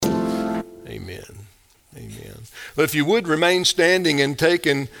Amen. Amen. But if you would remain standing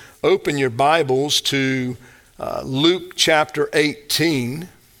and open your Bibles to Luke chapter 18.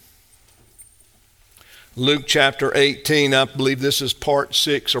 Luke chapter 18, I believe this is part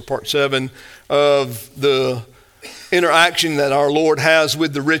 6 or part 7 of the interaction that our Lord has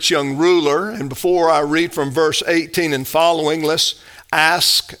with the rich young ruler. And before I read from verse 18 and following, let's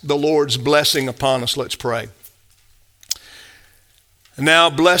ask the Lord's blessing upon us. Let's pray. Now,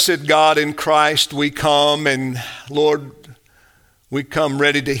 blessed God in Christ, we come, and Lord, we come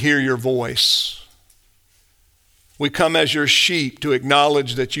ready to hear your voice. We come as your sheep to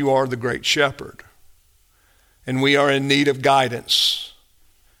acknowledge that you are the great shepherd, and we are in need of guidance.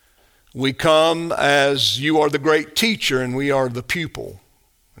 We come as you are the great teacher, and we are the pupil,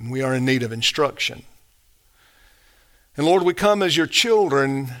 and we are in need of instruction. And Lord, we come as your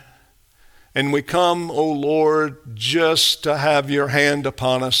children, and we come, O Lord, just to have your hand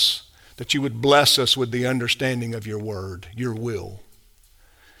upon us, that you would bless us with the understanding of your word, your will.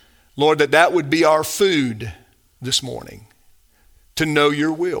 Lord, that would be our food this morning, to know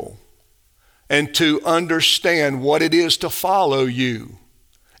your will and to understand what it is to follow you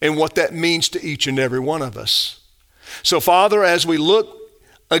and what that means to each and every one of us. So, Father, as we look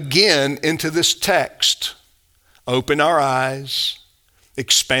again into this text, open our eyes,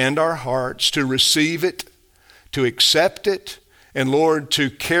 expand our hearts to receive it, to accept it, and Lord, to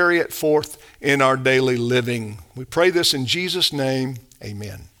carry it forth in our daily living. We pray this in Jesus' name,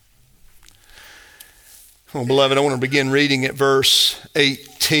 amen. Well, beloved, I want to begin reading at verse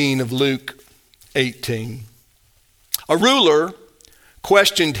 18 of Luke 18. A ruler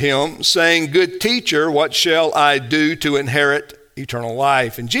questioned him, saying, "Good teacher, what shall I do to inherit eternal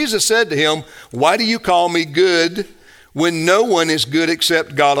life?" And Jesus said to him, "Why do you call me good when no one is good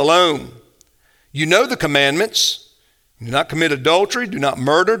except God alone? You know the commandments. Do not commit adultery, do not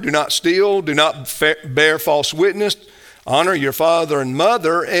murder, do not steal, do not bear false witness, honor your father and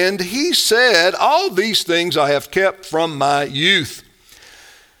mother." And he said, "All these things I have kept from my youth."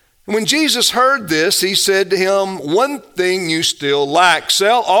 And when Jesus heard this, he said to him, "One thing you still lack.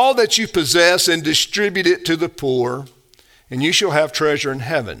 Sell all that you possess and distribute it to the poor, and you shall have treasure in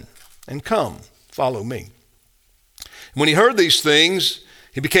heaven. And come, follow me." When he heard these things,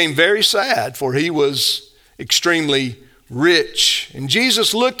 he became very sad, for he was extremely rich. And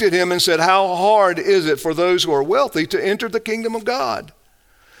Jesus looked at him and said, "How hard is it for those who are wealthy to enter the kingdom of God?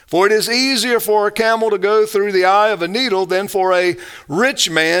 For it is easier for a camel to go through the eye of a needle than for a rich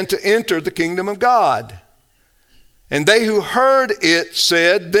man to enter the kingdom of God." And they who heard it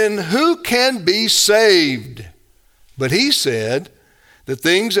said, "Then who can be saved?" But he said, "The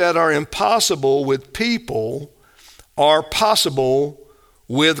things that are impossible with people are possible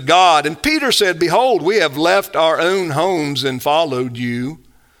with God." And Peter said, "Behold, we have left our own homes and followed you."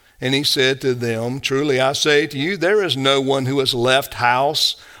 And he said to them, "Truly I say to you, there is no one who has left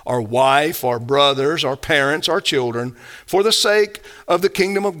house or wife or brothers or parents or children for the sake of the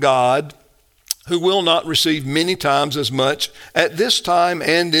kingdom of God, who will not receive many times as much at this time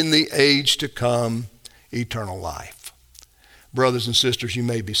and in the age to come eternal life." Brothers and sisters, you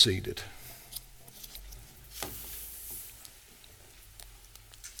may be seated.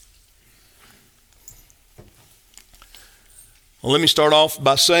 Well, let me start off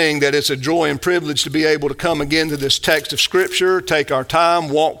by saying that it's a joy and privilege to be able to come again to this text of Scripture, take our time,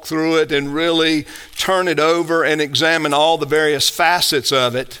 walk through it, and really turn it over and examine all the various facets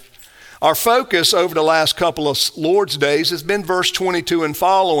of it. Our focus over the last couple of Lord's days has been verse 22 and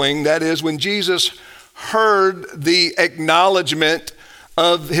following. That is, when Jesus heard the acknowledgement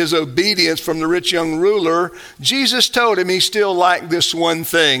of his obedience from the rich young ruler, Jesus told him he still lacked this one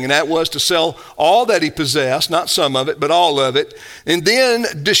thing, and that was to sell all that he possessed, not some of it, but all of it, and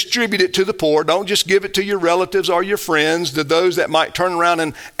then distribute it to the poor. Don't just give it to your relatives or your friends, to those that might turn around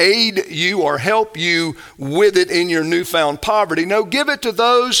and aid you or help you with it in your newfound poverty. No, give it to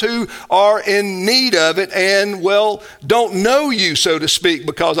those who are in need of it and, well, don't know you, so to speak,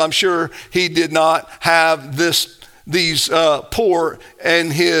 because I'm sure he did not have these poor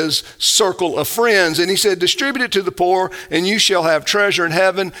and his circle of friends. And he said, "Distribute it to the poor, and you shall have treasure in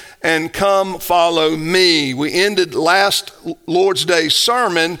heaven, and come follow me." We ended last Lord's Day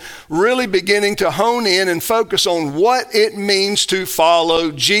sermon really beginning to hone in and focus on what it means to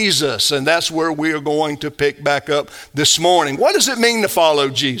follow Jesus. And that's where we are going to pick back up this morning. What does it mean to follow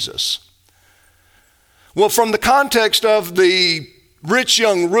Jesus? Well, from the context of the rich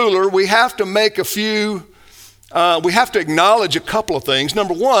young ruler, we have to make we have to acknowledge a couple of things.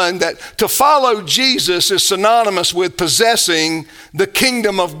 Number one, that to follow Jesus is synonymous with possessing the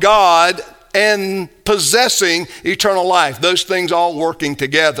kingdom of God and possessing eternal life. Those things all working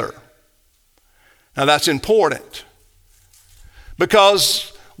together. Now that's important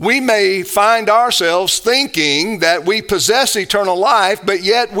because we may find ourselves thinking that we possess eternal life, but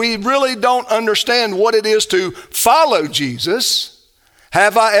yet we really don't understand what it is to follow Jesus.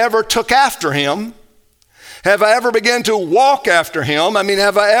 Have I ever took after him? Have I ever begun to walk after him? I mean,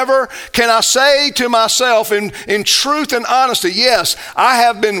 can I say to myself in truth and honesty, yes, I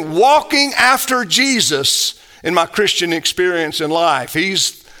have been walking after Jesus in my Christian experience in life.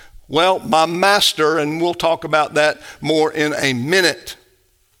 He's, well, my master, and we'll talk about that more in a minute.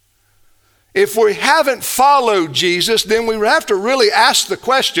 If we haven't followed Jesus, then we have to really ask the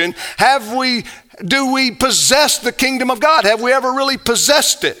question, do we possess the kingdom of God? Have we ever really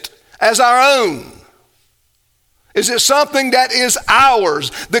possessed it as our own? Is it something that is ours?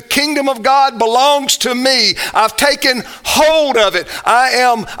 The kingdom of God belongs to me. I've taken hold of it.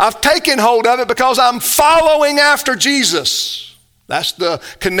 I've taken hold of it because I'm following after Jesus. That's the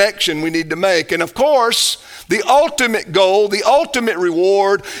connection we need to make. And of course, the ultimate goal, the ultimate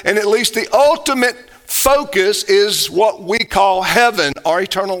reward, and at least the ultimate focus is what we call heaven or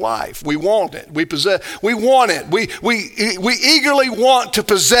eternal life. We want it. We want it. We eagerly want to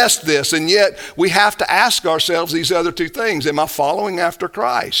possess this, and yet we have to ask ourselves these other two things. Am I following after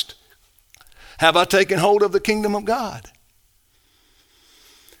Christ? Have I taken hold of the kingdom of God?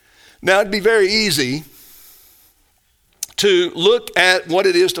 Now, it'd be very easy to look at what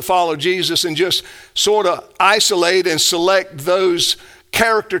it is to follow Jesus and just sort of isolate and select those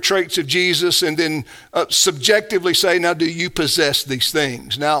character traits of Jesus and then subjectively say, now, do you possess these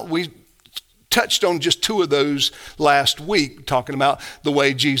things? Now, we touched on just two of those last week, talking about the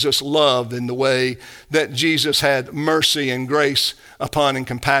way Jesus loved and the way that Jesus had mercy and grace upon and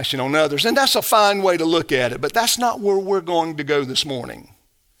compassion on others. And that's a fine way to look at it, but that's not where we're going to go this morning.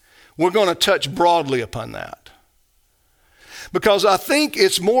 We're going to touch broadly upon that, because I think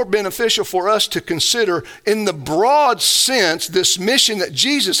it's more beneficial for us to consider in the broad sense this mission that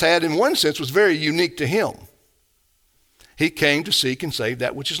Jesus had in one sense was very unique to him. He came to seek and save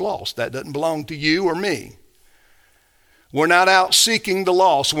that which is lost. That doesn't belong to you or me. We're not out seeking the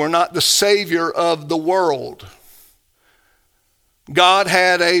lost. We're not the savior of the world. God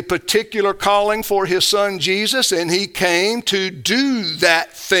had a particular calling for his son Jesus, and he came to do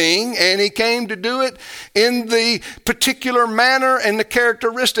that thing, and he came to do it in the particular manner and the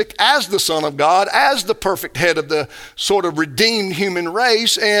characteristic as the Son of God, as the perfect head of the sort of redeemed human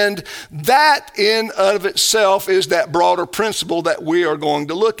race. And that in of itself is that broader principle that we are going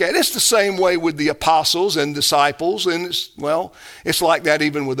to look at. It's the same way with the apostles and disciples, and it's like that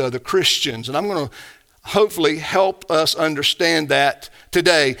even with other Christians. And I'm going to hopefully help us understand that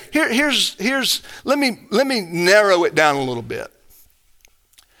today. Let me narrow it down a little bit.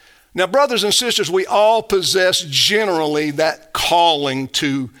 Now, brothers and sisters, we all possess generally that calling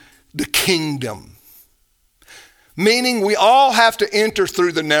to the kingdom. Meaning we all have to enter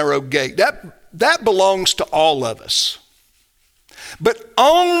through the narrow gate. That belongs to all of us. But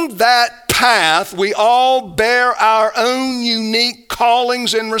on that path, we all bear our own unique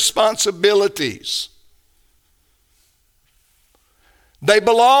callings and responsibilities. They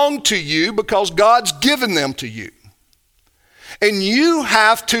belong to you because God's given them to you. And you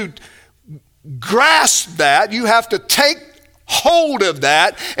have to grasp that. You have to take hold of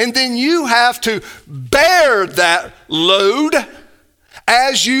that. And then you have to bear that load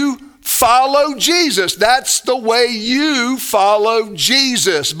as you follow Jesus. That's the way you follow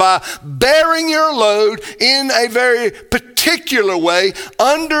Jesus, by bearing your load in a very particular way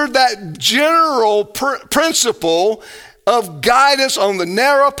under that general principle of guidance on the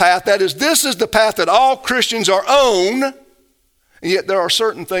narrow path. That is, this is the path that all Christians are on, and yet there are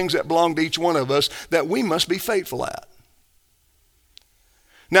certain things that belong to each one of us that we must be faithful at.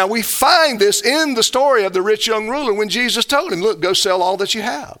 Now, we find this in the story of the rich young ruler when Jesus told him, look, go sell all that you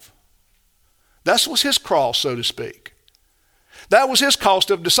have. That was his cross, so to speak. That was his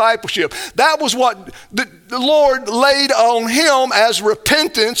cost of discipleship. That was what the Lord laid on him as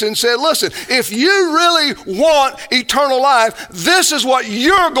repentance and said, listen, if you really want eternal life, this is what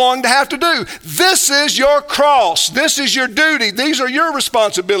you're going to have to do. This is your cross. This is your duty. These are your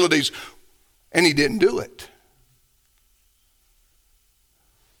responsibilities. And he didn't do it.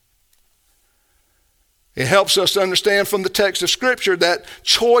 It helps us to understand from the text of Scripture that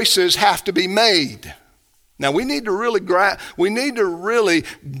choices have to be made. Now, we need to really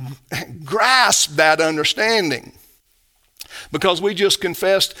grasp that understanding. Because we just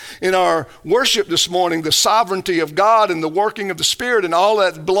confessed in our worship this morning the sovereignty of God and the working of the Spirit and all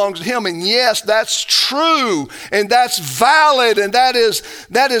that belongs to Him. And yes, that's true and that's valid, and that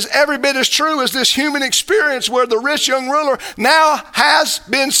is every bit as true as this human experience where the rich young ruler now has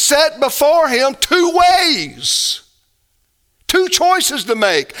been set before him two ways. Two choices to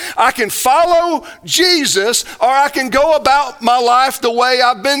make. I can follow Jesus, or I can go about my life the way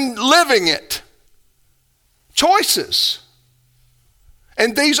I've been living it. Choices.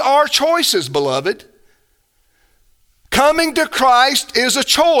 And these are choices, beloved. Coming to Christ is a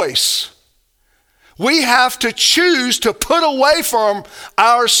choice. We have to choose to put away from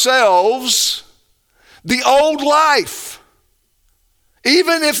ourselves the old life.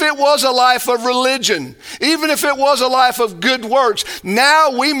 Even if it was a life of religion, even if it was a life of good works, now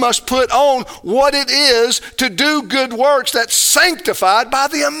we must put on what it is to do good works that's sanctified by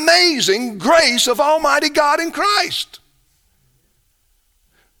the amazing grace of Almighty God in Christ.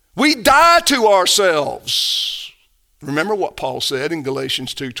 We die to ourselves. Remember what Paul said in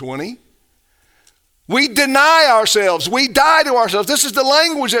Galatians 2:20? We deny ourselves. We die to ourselves. This is the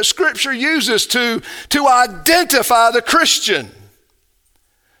language that Scripture uses to identify the Christian.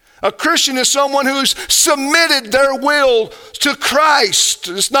 A Christian is someone who's submitted their will to Christ.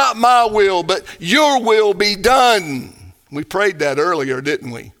 It's not my will, but your will be done. We prayed that earlier,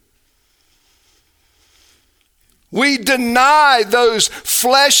 didn't we? We deny those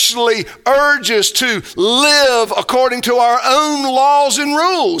fleshly urges to live according to our own laws and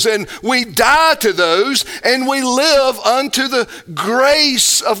rules. And we die to those and we live unto the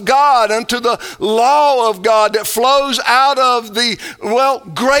grace of God, unto the law of God that flows out of the,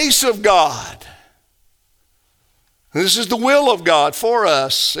 grace of God. This is the will of God for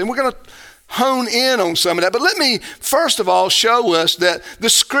us. And we're going to hone in on some of that. But let me first of all show us that the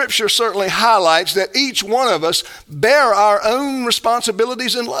Scripture certainly highlights that each one of us bear our own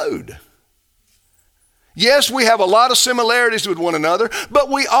responsibilities and load. Yes, we have a lot of similarities with one another, but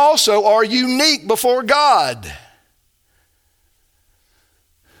we also are unique before God.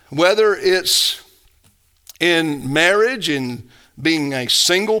 Whether it's in marriage and being a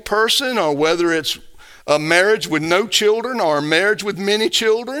single person, or whether it's a marriage with no children or a marriage with many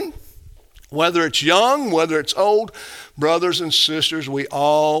children, whether it's young, whether it's old, brothers and sisters, we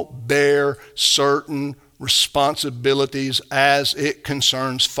all bear certain responsibilities as it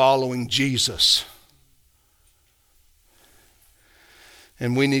concerns following Jesus.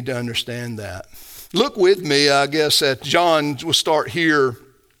 And we need to understand that. Look with me, I guess, at John. We'll start here,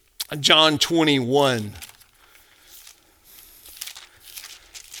 John 21.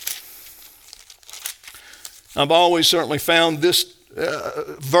 I've always certainly found this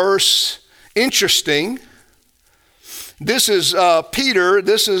verse interesting. This is Peter.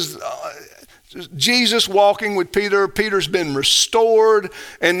 This is Jesus walking with Peter. Peter's been restored,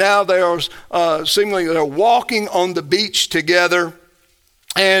 and now they're walking on the beach together.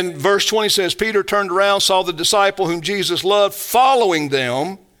 And verse 20 says, Peter turned around, saw the disciple whom Jesus loved following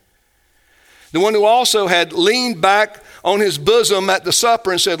them, the one who also had leaned back on his bosom at the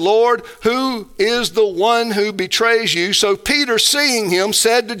supper and said, Lord, who is the one who betrays you? So Peter, seeing him,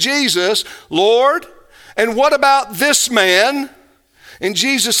 said to Jesus, Lord, and what about this man? And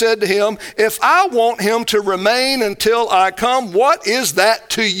Jesus said to him, if I want him to remain until I come, what is that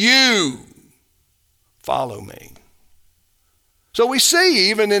to you? Follow me. So we see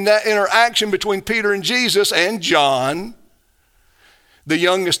even in that interaction between Peter and Jesus and John, the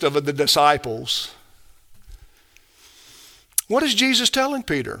youngest of the disciples, what is Jesus telling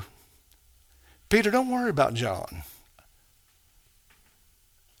Peter? Peter, don't worry about John.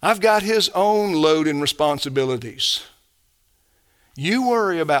 I've got his own load and responsibilities. You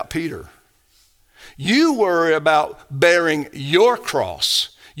worry about Peter. You worry about bearing your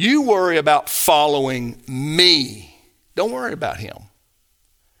cross. You worry about following me. Don't worry about him.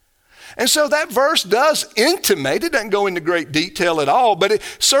 And so that verse does intimate, it doesn't go into great detail at all, but it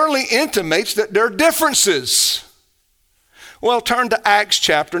certainly intimates that there are differences. Well, turn to Acts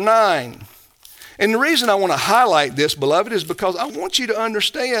chapter 9. And the reason I want to highlight this, beloved, is because I want you to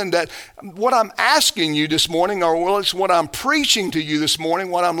understand that what I'm asking you this morning, or it's what I'm preaching to you this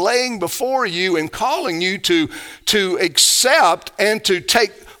morning, what I'm laying before you and calling you to accept and to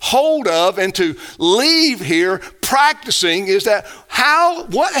take hold of and to leave here practicing is that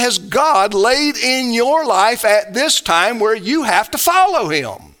what has God laid in your life at this time where you have to follow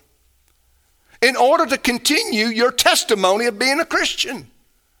him in order to continue your testimony of being a Christian.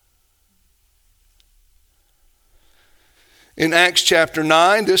 In Acts chapter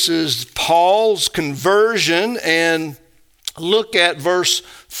 9, this is Paul's conversion, and look at verse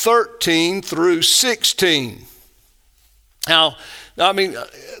 13 through 16. Now, let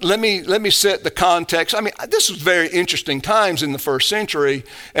me set the context. This was very interesting times in the first century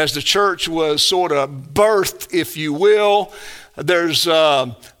as the church was sort of birthed, if you will. There's,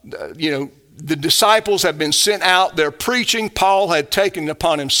 the disciples have been sent out. They're preaching. Paul had taken it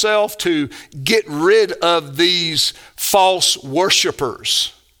upon himself to get rid of these false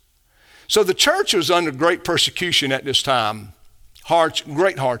worshipers. So the church was under great persecution at this time,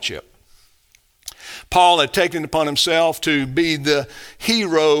 great hardship. Paul had taken it upon himself to be the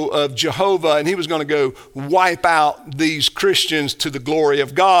hero of Jehovah, and he was going to go wipe out these Christians to the glory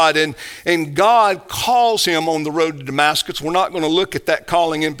of God. And God calls him on the road to Damascus. We're not going to look at that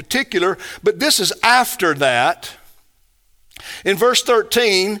calling in particular, but this is after that. In verse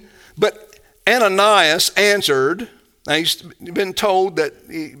 13, but Ananias answered. Now he's been told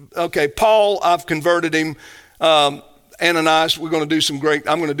that, Paul, I've converted him. Ananias, I'm going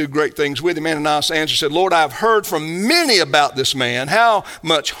to do great things with him. Ananias answered, said, Lord, I've heard from many about this man, how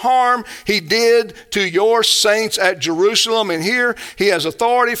much harm he did to your saints at Jerusalem. And here he has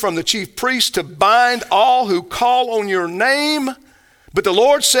authority from the chief priest to bind all who call on your name. But the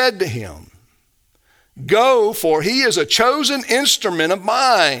Lord said to him, go, for he is a chosen instrument of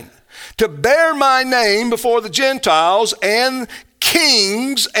mine to bear my name before the Gentiles and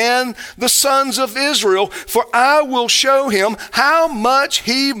kings and the sons of Israel, for I will show him how much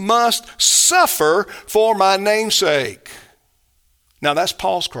he must suffer for my name's sake. Now that's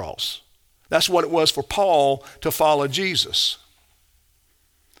Paul's cross. That's what it was for Paul to follow Jesus.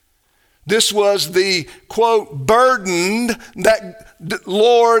 This was the, quote, burden that the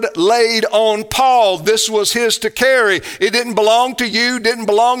Lord laid on Paul. This was his to carry. It didn't belong to you, didn't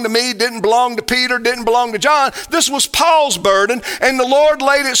belong to me, didn't belong to Peter, didn't belong to John. This was Paul's burden, and the Lord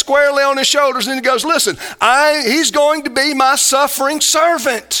laid it squarely on his shoulders. And he goes, listen, he's going to be my suffering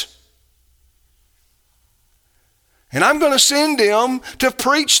servant. And I'm going to send him to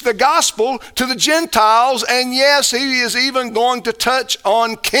preach the gospel to the Gentiles. And yes, he is even going to touch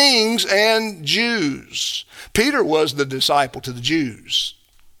on kings and Jews. Peter was the disciple to the Jews.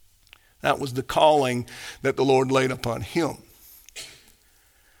 That was the calling that the Lord laid upon him.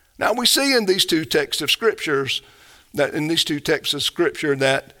 Now we see in these two texts of Scripture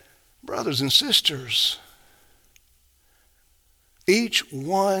that, brothers and sisters, each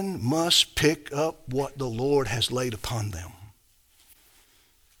one must pick up what the Lord has laid upon them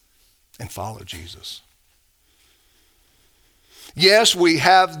and follow Jesus. Yes, we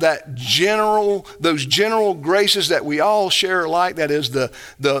have those general graces that we all share alike. That is the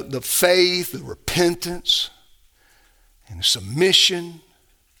faith, the repentance, and the submission,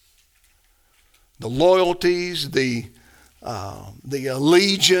 the loyalties, the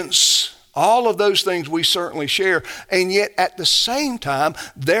allegiance. All of those things we certainly share. And yet at the same time,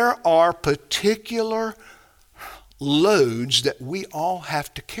 there are particular loads that we all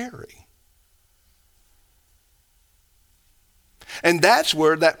have to carry. And that's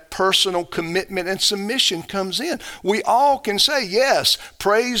where that personal commitment and submission comes in. We all can say, yes,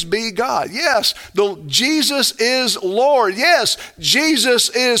 praise be God. Yes, Jesus is Lord. Yes, Jesus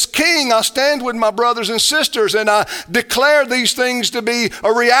is King. I stand with my brothers and sisters and I declare these things to be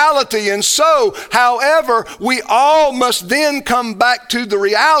a reality. And so, however, we all must then come back to the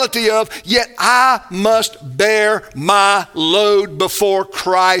reality of, yet I must bear my load before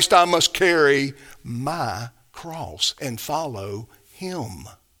Christ. I must carry my cross and follow him.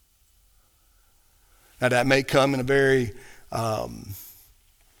 Now that may come in a very,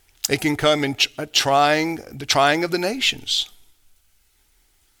 it can come in the trying of the nations.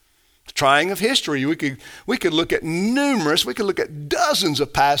 The trying of history. We could look at dozens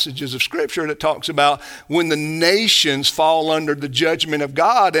of passages of Scripture that talks about when the nations fall under the judgment of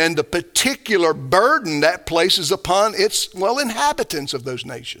God and the particular burden that places upon its, inhabitants of those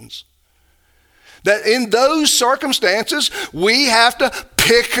nations. That in those circumstances, we have to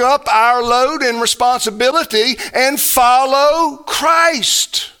pick up our load and responsibility and follow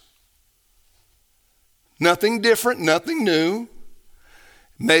Christ. Nothing different, nothing new.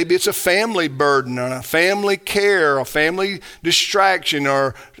 Maybe it's a family burden or a family care, a family distraction,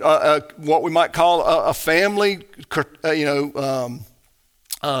 or what we might call a family,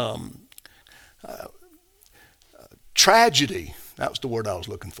 tragedy. That was the word I was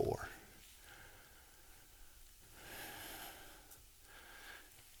looking for.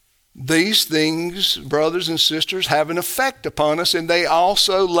 These things, brothers and sisters, have an effect upon us, and they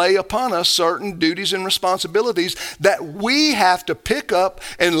also lay upon us certain duties and responsibilities that we have to pick up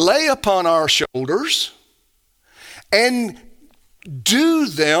and lay upon our shoulders and do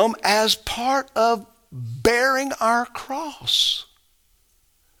them as part of bearing our cross.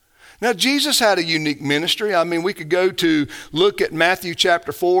 Now, Jesus had a unique ministry. I mean, we could go to look at Matthew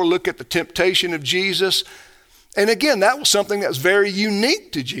chapter 4, look at the temptation of Jesus. And again, that was something that was very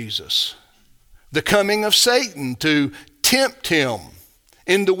unique to Jesus. The coming of Satan to tempt him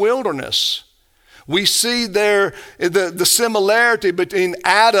in the wilderness. We see there the similarity between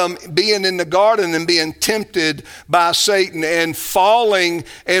Adam being in the garden and being tempted by Satan and falling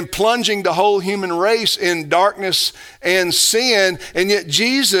and plunging the whole human race in darkness and sin. And yet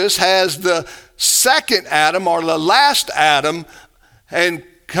Jesus has the second Adam, or the last Adam, and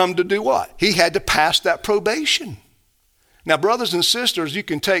come to do what? He had to pass that probation. Now, brothers and sisters, you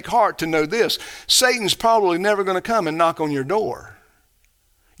can take heart to know this. Satan's probably never going to come and knock on your door.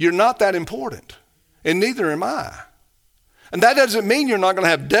 You're not that important. And neither am I. And that doesn't mean you're not going to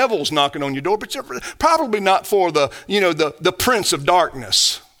have devils knocking on your door, but you're probably not for the prince of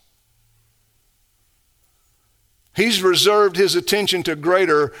darkness. He's reserved his attention to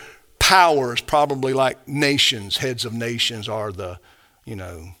greater powers, probably like nations, heads of nations are the,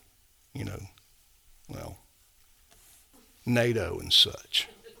 NATO and such.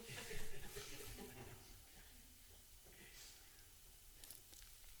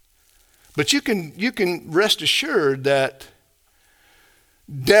 But you can rest assured that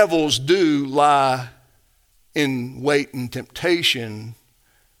devils do lie in wait and temptation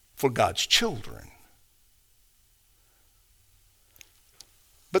for God's children.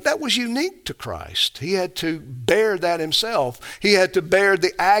 But that was unique to Christ. He had to bear that himself. He had to bear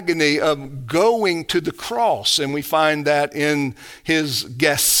the agony of going to the cross, and we find that in his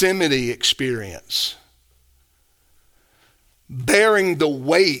Gethsemane experience. Bearing the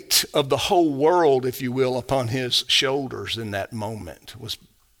weight of the whole world, if you will, upon his shoulders in that moment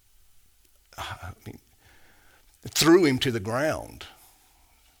threw him to the ground.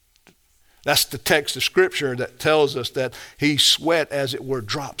 That's the text of Scripture that tells us that he sweat, as it were,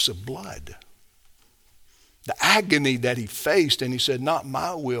 drops of blood. The agony that he faced, and he said, "Not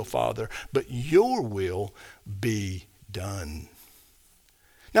my will, Father, but your will be done."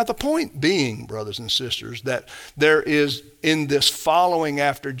 Now, the point being, brothers and sisters, that there is, in this following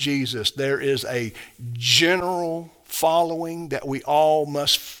after Jesus, there is a general following that we all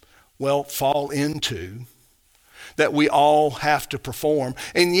must, fall into, that we all have to perform.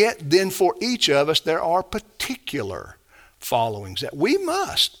 And yet, then for each of us, there are particular followings that we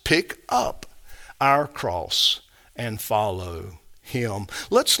must pick up our cross and follow him.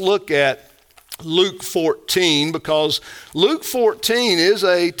 Let's look at Luke 14, because Luke 14 is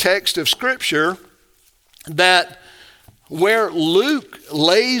a text of Scripture that where Luke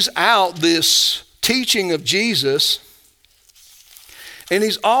lays out this teaching of Jesus, and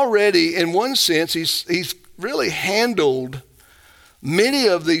he's already, in one sense, he's really handled many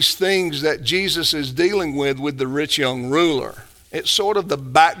of these things that Jesus is dealing with the rich young ruler. It's sort of the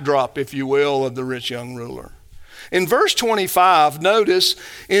backdrop, if you will, of the rich young ruler. In verse 25, notice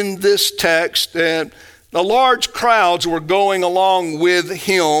in this text that the large crowds were going along with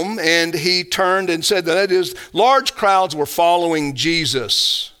him, and he turned and said that is, large crowds were following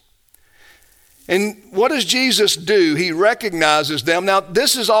Jesus. And what does Jesus do? He recognizes them. Now,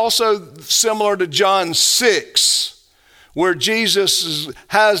 this is also similar to John 6, where Jesus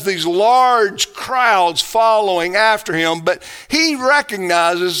has these large crowds following after him, but he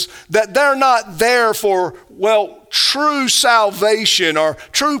recognizes that they're not there for, true salvation or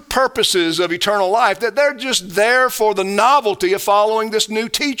true purposes of eternal life, that they're just there for the novelty of following this new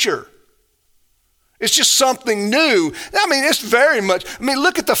teacher. It's just something new. I mean, it's very much,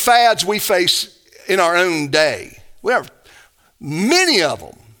 look at the fads we face in our own day. We have many of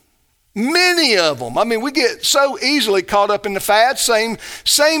them. Many of them. We get so easily caught up in the fad. Same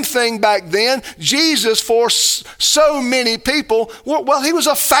thing back then. Jesus, for so many people, he was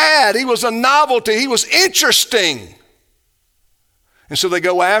a fad. He was a novelty. He was interesting. And so they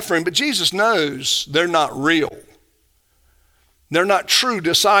go after him. But Jesus knows they're not real. They're not true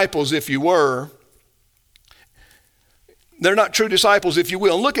disciples, if you were. They're not true disciples, if you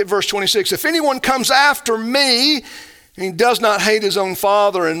will. And look at verse 26. If anyone comes after me, and he does not hate his own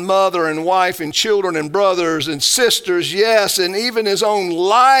father and mother and wife and children and brothers and sisters, yes, and even his own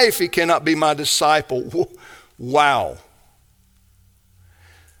life, he cannot be my disciple. Wow.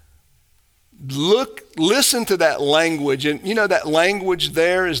 Listen to that language. And that language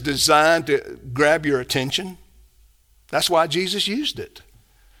there is designed to grab your attention. That's why Jesus used it.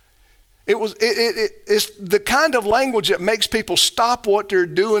 It's the kind of language that makes people stop what they're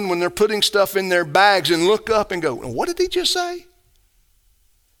doing when they're putting stuff in their bags and look up and go, what did he just say?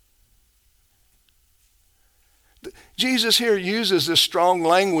 Jesus here uses this strong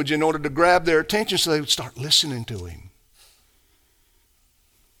language in order to grab their attention so they would start listening to him.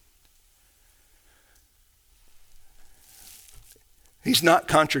 He's not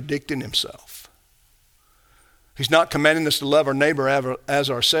contradicting himself. He's not commanding us to love our neighbor as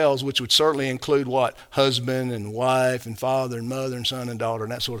ourselves, which would certainly include what? Husband and wife and father and mother and son and daughter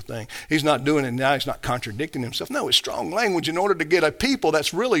and that sort of thing. He's not doing it now. He's not contradicting himself. No, it's strong language in order to get a people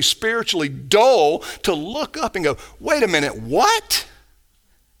that's really spiritually dull to look up and go, wait a minute, what?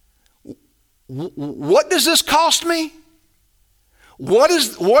 What does this cost me? What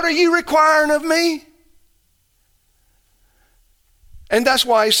are you requiring of me? And that's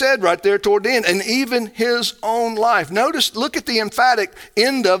why he said right there toward the end, and even his own life. Notice, look at the emphatic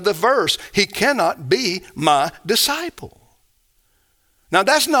end of the verse. He cannot be my disciple. Now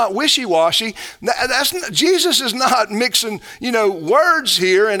that's not wishy-washy. Jesus is not mixing, words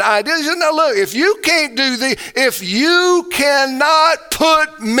here and ideas. He said, no, look, if you cannot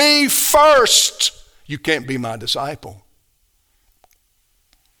put me first, you can't be my disciple.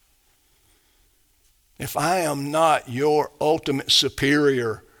 If I am not your ultimate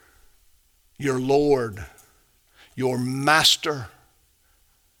superior, your Lord, your master,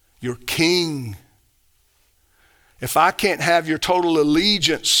 your king, if I can't have your total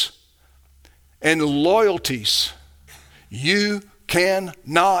allegiance and loyalties, you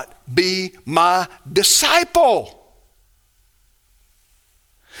cannot be my disciple.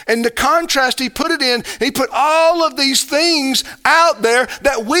 And the contrast he put it in, he put all of these things out there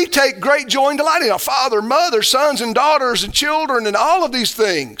that we take great joy and delight in. Our father, mother, sons and daughters and children and all of these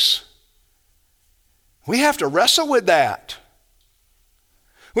things. We have to wrestle with that.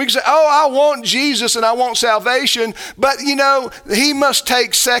 We can say, I want Jesus and I want salvation, but he must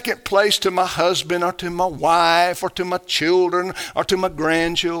take second place to my husband or to my wife or to my children or to my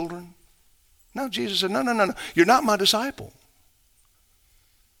grandchildren. No, Jesus said, no. You're not my disciple.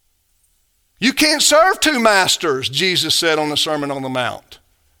 You can't serve two masters, Jesus said on the Sermon on the Mount.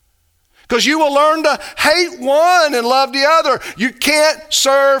 Because you will learn to hate one and love the other. You can't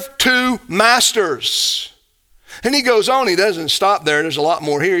serve two masters. And he goes on, he doesn't stop there. There's a lot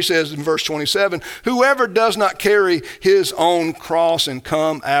more here. He says in verse 27, whoever does not carry his own cross and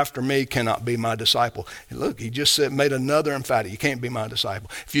come after me cannot be my disciple. And look, he just made another emphatic. You can't be my disciple.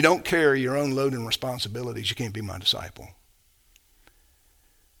 If you don't carry your own load and responsibilities, you can't be my disciple.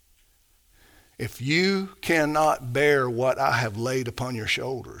 If you cannot bear what I have laid upon your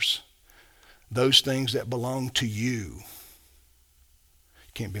shoulders, those things that belong to you, you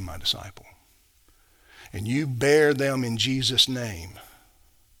can't be my disciple. And you bear them in Jesus' name,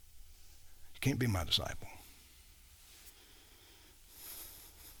 you can't be my disciple.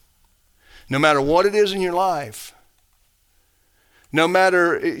 No matter what it is in your life, no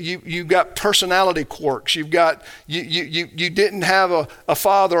matter, you've got personality quirks. You didn't have a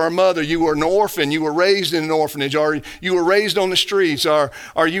father or a mother. You were an orphan. You were raised in an orphanage, or you were raised on the streets, or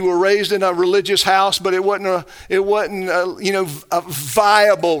you were raised in a religious house, but it wasn't a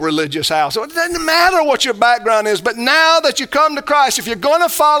viable religious house. So it doesn't matter what your background is, but now that you come to Christ, if you're going to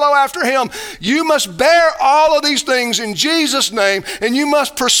follow after him, you must bear all of these things in Jesus' name, and you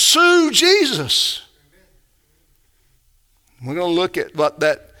must pursue Jesus. We're going to look at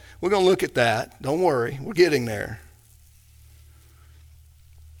that. We're going to look at that. Don't worry. We're getting there.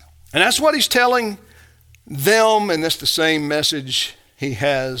 And that's what he's telling them, and that's the same message he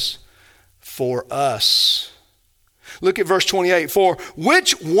has for us. Look at verse 28. For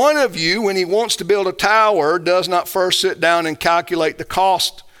which one of you, when he wants to build a tower, does not first sit down and calculate the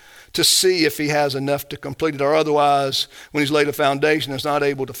cost to see if he has enough to complete it, or otherwise, when he's laid a foundation and is not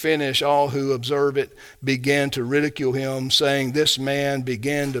able to finish, all who observe it began to ridicule him, saying, this man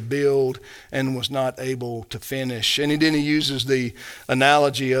began to build and was not able to finish. And then he uses the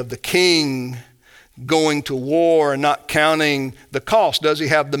analogy of the king going to war and not counting the cost. Does he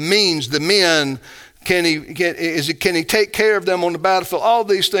have the means, the men? Can he take care of them on the battlefield? All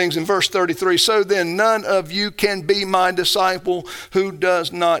these things in verse 33. So then none of you can be my disciple who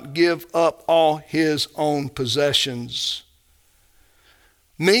does not give up all his own possessions.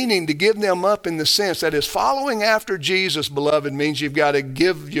 Meaning to give them up in the sense that is following after Jesus, beloved, means you've got to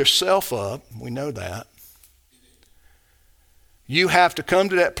give yourself up. We know that. You have to come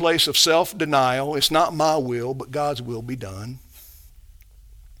to that place of self-denial. It's not my will, but God's will be done.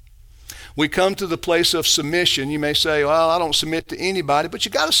 We come to the place of submission. You may say, well, I don't submit to anybody, but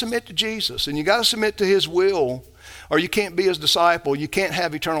you got to submit to Jesus, and you got to submit to his will, or you can't be his disciple. You can't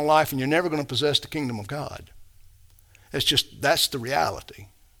have eternal life, and you're never going to possess the kingdom of God. That's the reality.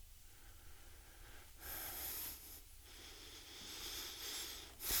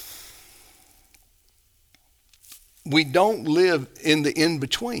 We don't live in the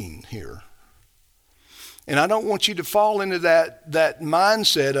in-between here. And I don't want you to fall into that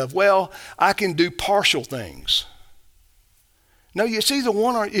mindset of, well, I can do partial things. No, it's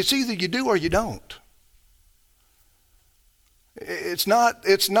either you do or you don't. It's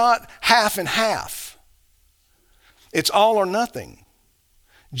not half and half. It's all or nothing.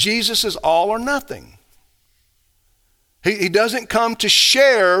 Jesus is all or nothing. He doesn't come to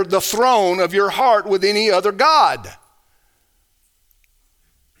share the throne of your heart with any other god.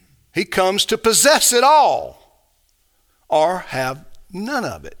 He comes to possess it all or have none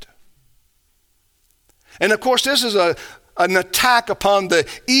of it. And of course, this is an attack upon the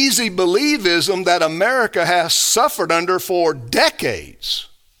easy believism that America has suffered under for decades.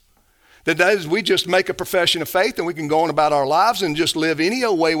 That is, we just make a profession of faith and we can go on about our lives and just live any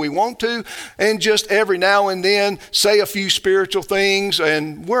old way we want to, and just every now and then say a few spiritual things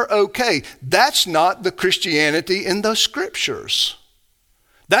and we're okay. That's not the Christianity in the scriptures.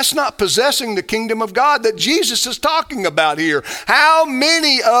 That's not possessing the kingdom of God that Jesus is talking about here. How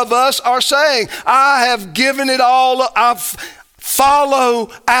many of us are saying, I have given it all, I follow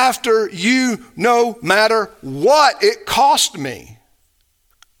after you no matter what it cost me?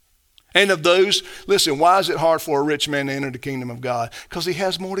 And of those, listen, why is it hard for a rich man to enter the kingdom of God? Because he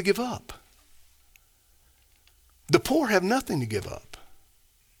has more to give up. The poor have nothing to give up.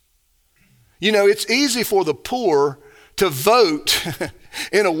 You know, it's easy for the poor to vote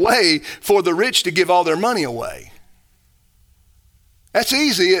in a way for the rich to give all their money away. That's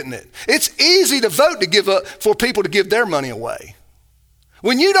easy, isn't it? It's easy to vote to give up for people to give their money away.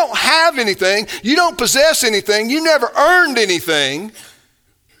 When you don't have anything, you don't possess anything, you never earned anything,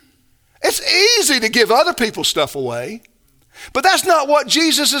 it's easy to give other people's stuff away. But that's not what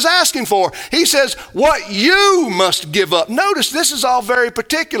Jesus is asking for. He says, what you must give up. Notice this is all very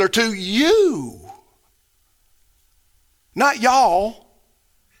particular to you. Not y'all.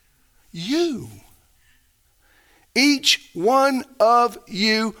 You. Each one of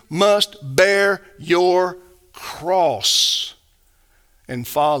you must bear your cross and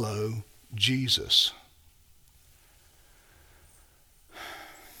follow Jesus.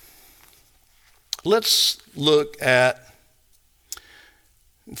 Let's look at,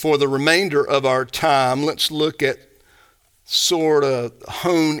 for the remainder of our time, let's look at, sort of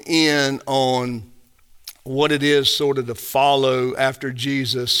hone in on what it is sort of to follow after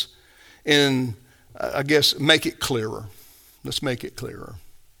Jesus and, I guess, make it clearer. Let's make it clearer.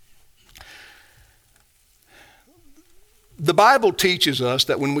 The Bible teaches us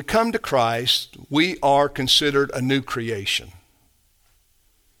that when we come to Christ, we are considered a new creation.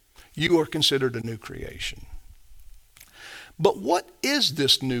 You are considered a new creation. But what is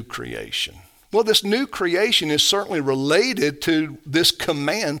this new creation? Well, this new creation is certainly related to this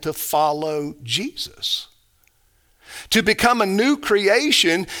command to follow Jesus. To become a new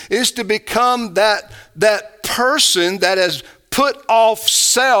creation is to become that person that has put off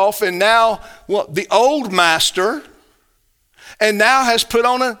self and now, the old master, and now has put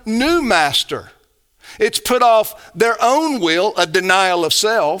on a new master. It's put off their own will, a denial of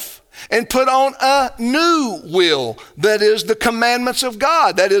self, and put on a new will, that is the commandments of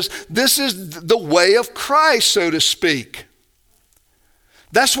God. That is, this is the way of Christ, so to speak.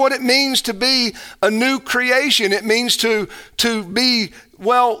 That's what it means to be a new creation. It means to be,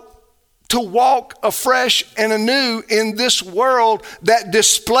 to walk afresh and anew in this world that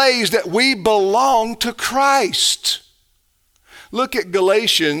displays that we belong to Christ. Look at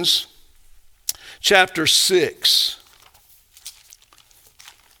Galatians chapter 6.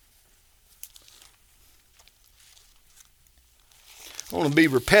 I want to be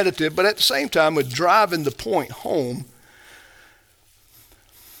repetitive, but at the same time, with driving the point home.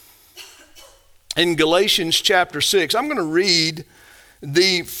 In Galatians chapter 6, I'm going to read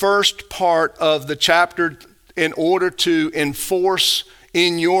the first part of the chapter in order to enforce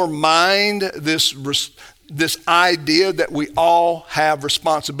in your mind this idea that we all have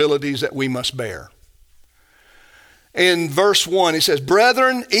responsibilities that we must bear. In verse 1, he says,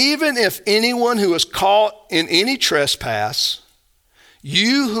 "Brethren, even if anyone who is caught in any trespass,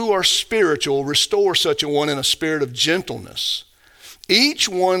 you who are spiritual, restore such a one in a spirit of gentleness, each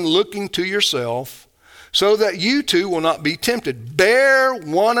one looking to yourself, so that you too will not be tempted. Bear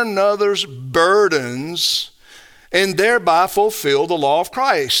one another's burdens, and thereby fulfill the law of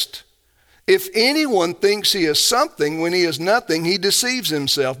Christ. If anyone thinks he is something when he is nothing, he deceives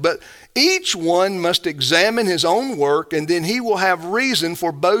himself. But each one must examine his own work, and then he will have reason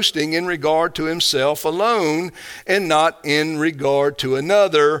for boasting in regard to himself alone, and not in regard to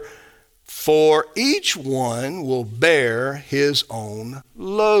another. For each one will bear his own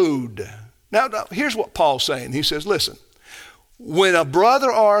load." Now, here's what Paul's saying. He says, listen, when a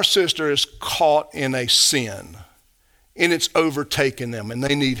brother or a sister is caught in a sin and it's overtaken them and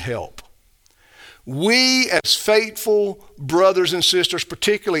they need help, We as faithful brothers and sisters,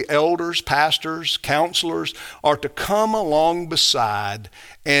 particularly elders, pastors, counselors, are to come along beside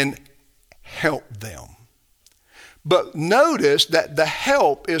and help them. But notice that the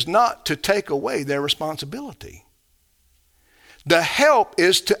help is not to take away their responsibility. The help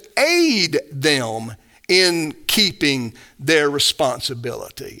is to aid them in keeping their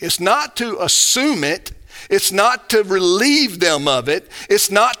responsibility. It's not to assume it. It's not to relieve them of it. It's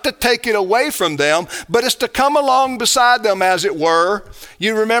not to take it away from them, but it's to come along beside them, as it were.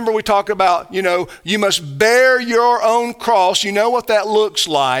 You remember we talked about, you must bear your own cross. You know what that looks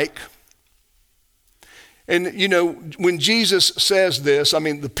like. And, when Jesus says this,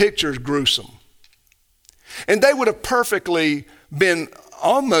 the picture is gruesome. And they would have perfectly been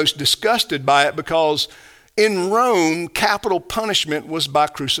almost disgusted by it, because in Rome, capital punishment was by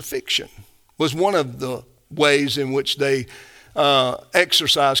crucifixion, was one of the ways in which they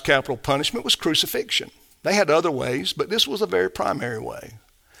exercised capital punishment was crucifixion. They had other ways, but this was a very primary way.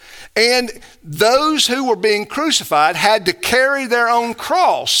 And those who were being crucified had to carry their own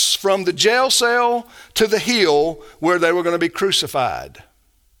cross from the jail cell to the hill where they were going to be crucified.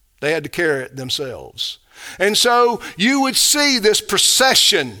 They had to carry it themselves. And so you would see this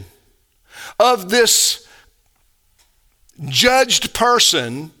procession of this judged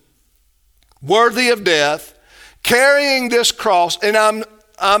person worthy of death carrying this cross, and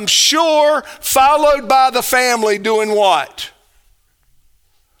I'm sure followed by the family doing what?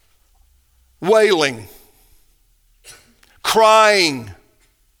 Wailing, crying,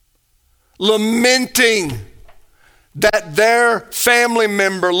 lamenting that their family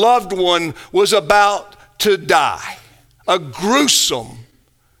member, loved one, was about to die. A gruesome,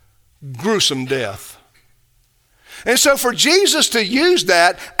 gruesome death. And so for Jesus to use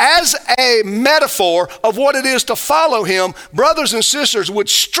that as a metaphor of what it is to follow him, brothers and sisters, would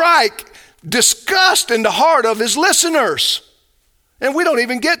strike disgust in the heart of his listeners. And we don't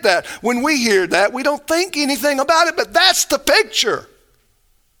even get that. When we hear that, we don't think anything about it, but that's the picture.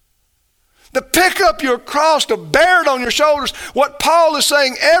 To pick up your cross, to bear it on your shoulders. What Paul is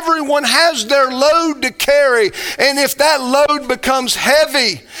saying, everyone has their load to carry. And if that load becomes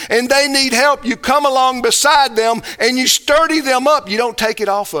heavy and they need help, you come along beside them and you sturdy them up. You don't take it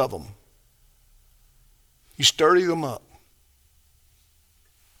off of them. You sturdy them up.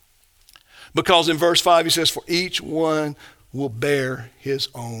 Because in verse 5 he says, for each one will bear his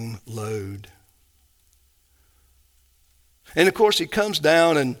own load. And of course he comes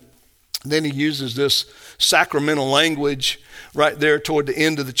down and then he uses this sacramental language right there toward the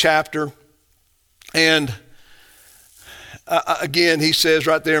end of the chapter. And again, he says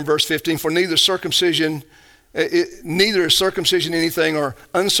right there in verse 15, for neither is circumcision anything or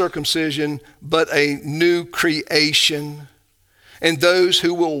uncircumcision, but a new creation. And those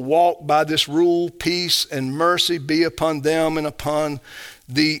who will walk by this rule, peace and mercy be upon them and upon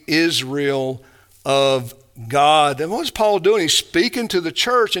the Israel of God. And what is Paul doing? He's speaking to the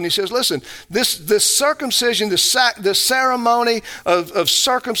church and he says, listen, this circumcision, this ceremony of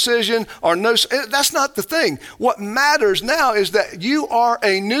circumcision or no, that's not the thing. What matters now is that you are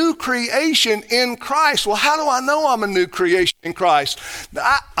a new creation in Christ. Well, how do I know I'm a new creation in Christ?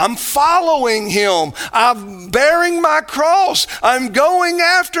 I'm following him. I'm bearing my cross. I'm going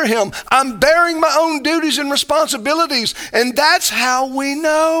after him. I'm bearing my own duties and responsibilities. And that's how we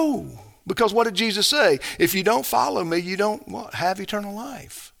know. Because what did Jesus say? If you don't follow me, you don't have eternal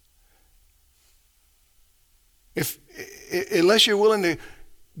life. Unless you're willing to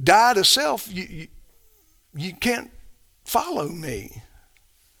die to self, you can't follow me.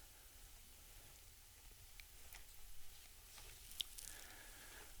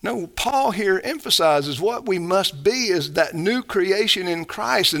 No, Paul here emphasizes what we must be is that new creation in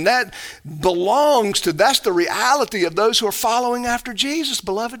Christ. And that that's the reality of those who are following after Jesus.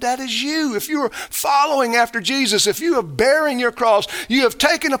 Beloved, that is you. If you are following after Jesus, if you are bearing your cross, you have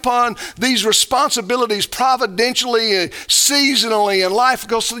taken upon these responsibilities providentially, seasonally, and life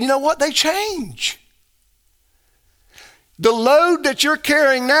goes, you know what? They change. The load that you're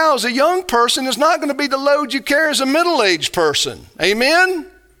carrying now as a young person is not going to be the load you carry as a middle-aged person. Amen?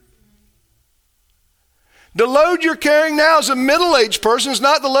 The load you're carrying now as a middle-aged person is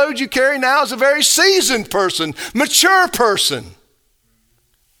not the load you carry now as a very seasoned person, mature person.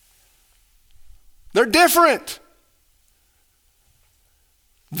 They're different.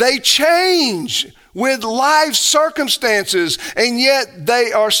 They change with life circumstances, and yet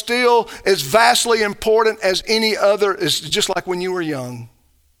they are still as vastly important as any other. It's just like when you were young.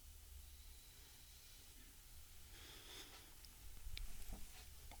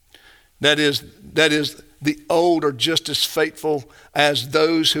 That is the old are just as faithful as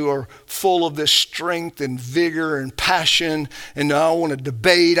those who are full of this strength and vigor and passion. And I want to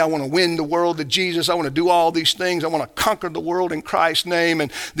debate. I want to win the world to Jesus. I want to do all these things. I want to conquer the world in Christ's name.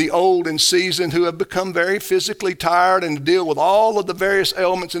 And the old and seasoned who have become very physically tired and deal with all of the various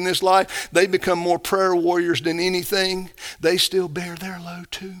ailments in this life, they become more prayer warriors than anything. They still bear their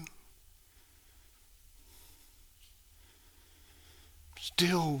load too.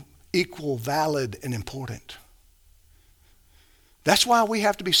 Still equal, valid, and important. That's why we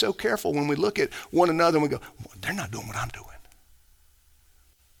have to be so careful when we look at one another and we go, well, they're not doing what I'm doing.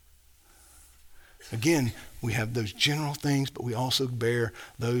 Again, we have those general things, but we also bear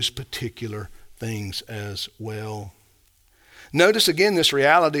those particular things as well. Notice again, this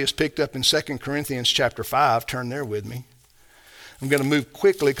reality is picked up in 2 Corinthians chapter 5. Turn there with me. I'm going to move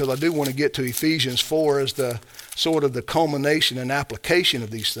quickly because I do want to get to Ephesians 4 as the sort of the culmination and application of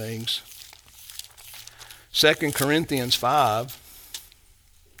these things. 2 Corinthians 5,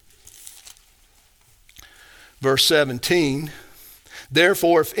 verse 17.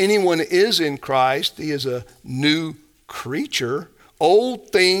 Therefore, if anyone is in Christ, he is a new creature.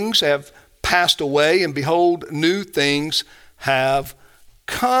 Old things have passed away, and behold, new things have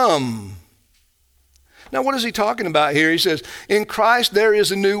come. Now, what is he talking about here? He says, in Christ there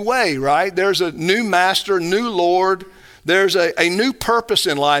is a new way, right? There's a new master, new Lord. There's a new purpose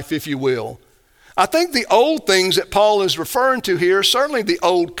in life, if you will. I think the old things that Paul is referring to here, certainly the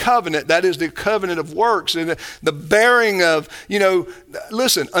old covenant, that is the covenant of works and the bearing of,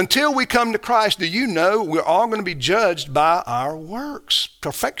 listen, until we come to Christ, do you know we're all going to be judged by our works,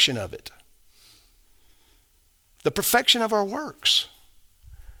 perfection of it. The perfection of our works.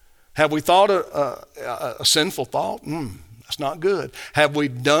 Have we thought a sinful thought? That's not good. Have we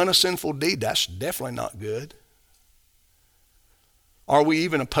done a sinful deed? That's definitely not good. Are we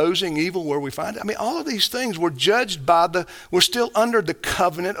even opposing evil where we find it? I mean, all of these things we're judged by we're still under the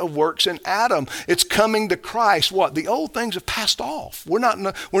covenant of works in Adam. It's coming to Christ. What? The old things have passed off.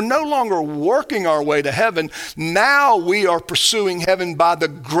 We're no longer working our way to heaven. Now we are pursuing heaven by the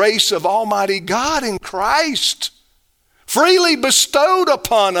grace of Almighty God in Christ. Freely bestowed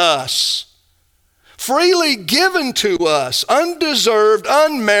upon us, freely given to us, undeserved,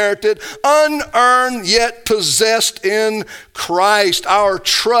 unmerited, unearned, yet possessed in Christ. Our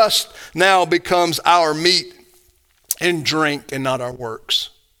trust now becomes our meat and drink and not our works.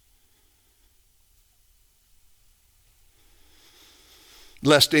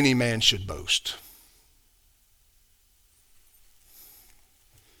 Lest any man should boast.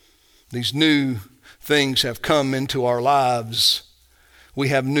 These new things have come into our lives. We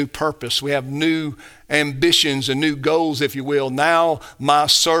have new purpose. We have new ambitions and new goals, if you will. Now my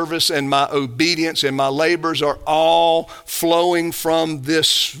service and my obedience and my labors are all flowing from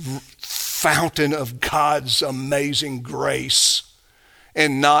this fountain of God's amazing grace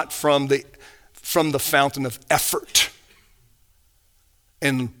and not from the fountain of effort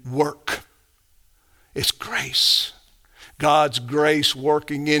and work. It's grace. God's grace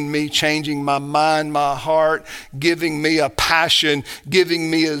working in me, changing my mind, my heart, giving me a passion,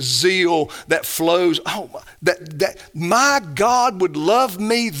 giving me a zeal that flows. That my God would love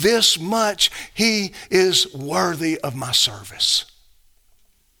me this much. He is worthy of my service.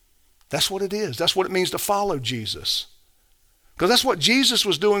 That's what it is. That's what it means to follow Jesus. Because that's what Jesus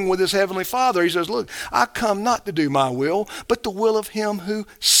was doing with his heavenly Father. He says, look, I come not to do my will, but the will of him who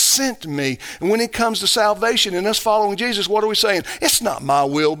sent me. And when it comes to salvation and us following Jesus, what are we saying? It's not my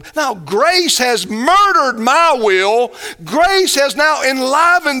will. Now, grace has murdered my will. Grace has now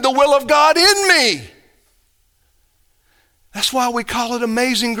enlivened the will of God in me. That's why we call it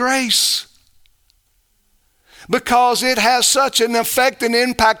amazing grace. Because it has such an effect and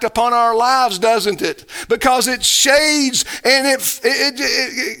impact upon our lives, doesn't it? Because it shades and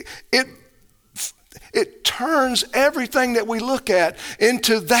it turns everything that we look at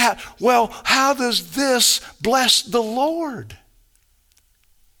into that. Well, how does this bless the Lord?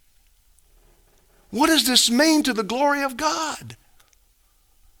 What does this mean to the glory of God?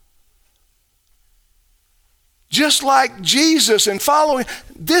 Just like Jesus and following,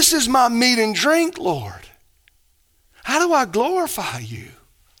 this is my meat and drink, Lord. How do I glorify you?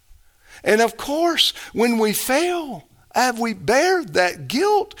 And of course, when we fail, we bear that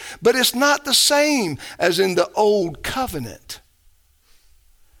guilt, but it's not the same as in the old covenant.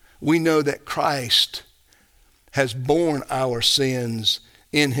 We know that Christ has borne our sins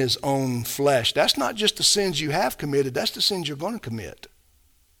in his own flesh. That's not just the sins you have committed, that's the sins you're going to commit.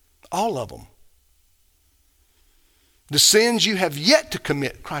 All of them. The sins you have yet to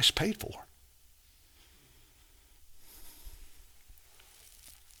commit, Christ paid for.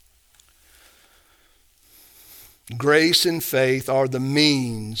 Grace and faith are the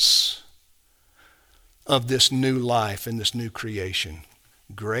means of this new life and this new creation.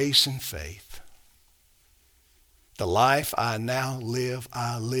 Grace and faith. The life I now live,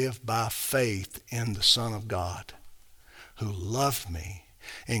 I live by faith in the Son of God, who loved me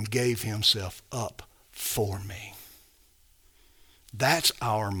and gave himself up for me. That's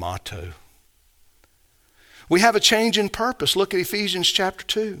our motto. We have a change in purpose. Look at Ephesians chapter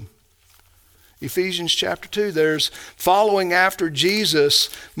 2. Ephesians chapter 2, there's following after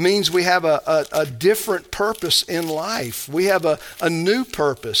Jesus means we have a different purpose in life. We have a new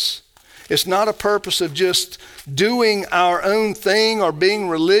purpose. It's not a purpose of just doing our own thing or being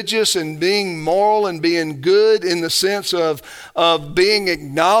religious and being moral and being good in the sense of being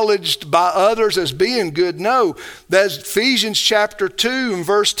acknowledged by others as being good. No, that's Ephesians chapter 2 and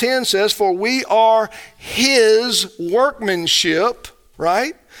verse 10 says, for we are his workmanship,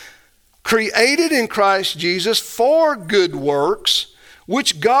 right? Created in Christ Jesus for good works,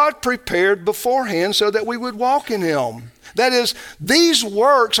 which God prepared beforehand so that we would walk in him. That is, these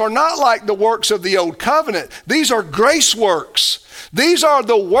works are not like the works of the old covenant. These are grace works. These are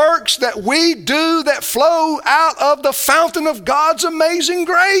the works that we do that flow out of the fountain of God's amazing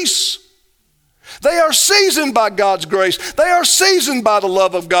grace. They are seasoned by God's grace. They are seasoned by the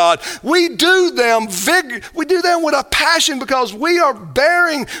love of God. We do them with a passion because we are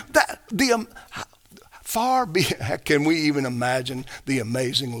bearing that can we even imagine the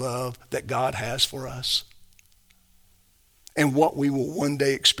amazing love that God has for us? And what we will one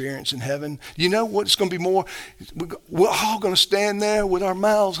day experience in heaven. You know what? It's going to be more. We're all going to stand there with our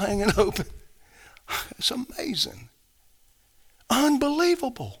mouths hanging open. It's amazing.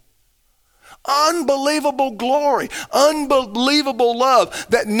 Unbelievable. Unbelievable glory, unbelievable love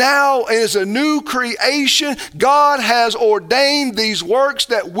that now is a new creation. God has ordained these works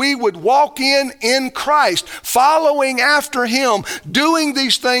that we would walk in Christ, following after him, doing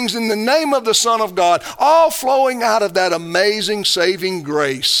these things in the name of the Son of God, all flowing out of that amazing saving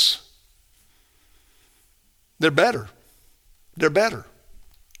grace. They're better. They're better.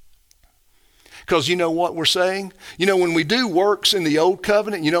 Because you know what we're saying? You know, when we do works in the old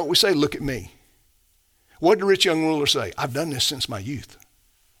covenant, you know what we say? Look at me. What did the rich young ruler say? I've done this since my youth.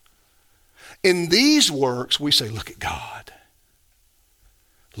 In these works, we say, look at God.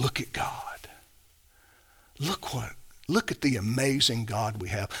 Look at God. Look at the amazing God we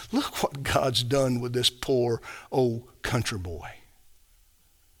have. Look what God's done with this poor old country boy.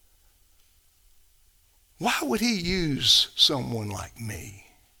 Why would he use someone like me?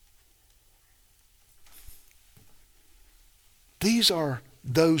 These are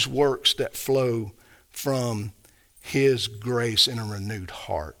those works that flow from his grace in a renewed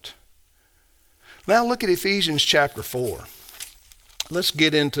heart. Now look at Ephesians chapter 4. Let's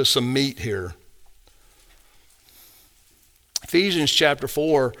get into some meat here. Ephesians chapter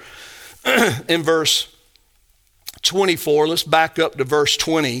 4 in verse 24. Let's back up to verse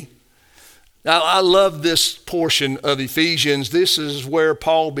 20. Now, I love this portion of Ephesians. This is where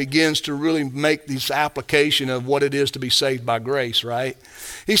Paul begins to really make this application of what it is to be saved by grace, right?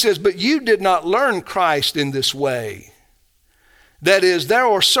 He says, but you did not learn Christ in this way. That is, there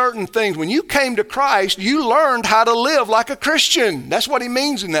are certain things. When you came to Christ, you learned how to live like a Christian. That's what he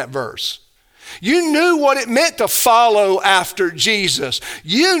means in that verse. You knew what it meant to follow after Jesus.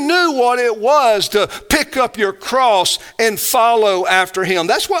 You knew what it was to pick up your cross and follow after him.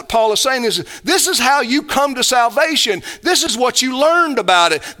 That's what Paul is saying is, this is how you come to salvation. This is what you learned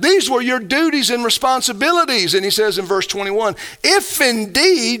about it. These were your duties and responsibilities. And he says in verse 21, if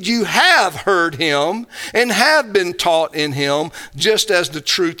indeed you have heard him and have been taught in him, just as the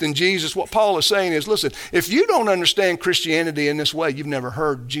truth in Jesus. What Paul is saying is, listen, if you don't understand Christianity in this way, you've never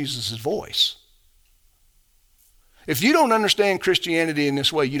heard Jesus' voice. If you don't understand Christianity in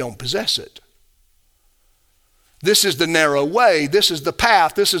this way, you don't possess it. This is the narrow way. This is the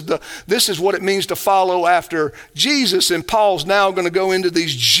path. This is what it means to follow after Jesus. And Paul's now going to go into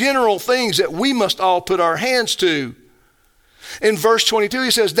these general things that we must all put our hands to. In verse 22,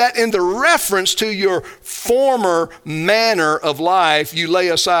 he says that in the reference to your former manner of life, you lay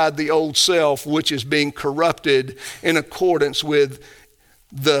aside the old self, which is being corrupted in accordance with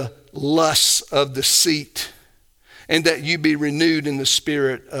the lusts of deceit, and that you be renewed in the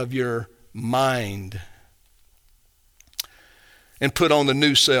spirit of your mind, and put on the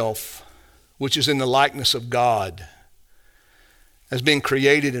new self, which is in the likeness of God, as being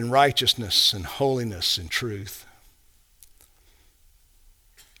created in righteousness and holiness and truth.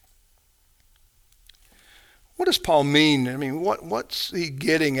 What does Paul mean? I mean, what's he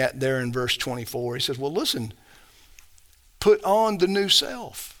getting at there in verse 24? He says, well, listen, put on the new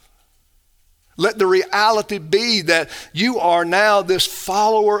self. Let the reality be that you are now this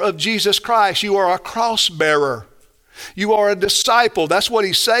follower of Jesus Christ. You are a cross bearer. You are a disciple. That's what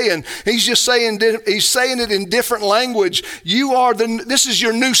he's saying. He's just saying, he's saying it in different language. This is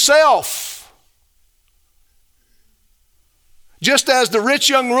your new self. Just as the rich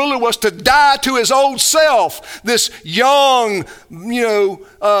young ruler was to die to his old self, this young,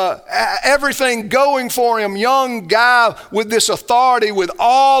 everything going for him, young guy with this authority, with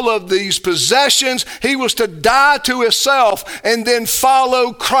all of these possessions, he was to die to himself and then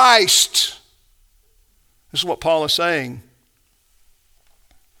follow Christ. This is what Paul is saying.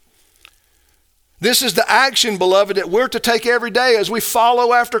 This is the action, beloved, that we're to take every day as we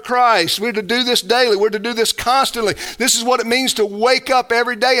follow after Christ. We're to do this daily. We're to do this constantly. This is what it means to wake up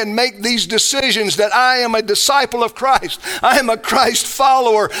every day and make these decisions that I am a disciple of Christ. I am a Christ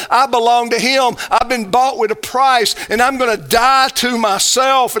follower. I belong to Him. I've been bought with a price, and I'm going to die to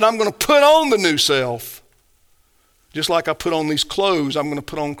myself, and I'm going to put on the new self. Just like I put on these clothes, I'm going to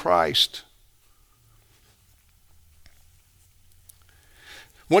put on Christ.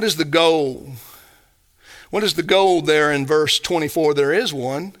 What is the goal? What is the goal there in verse 24? There is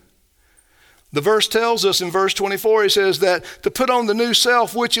one. The verse tells us in verse 24, he says that to put on the new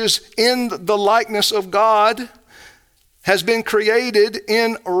self, which is in the likeness of God, has been created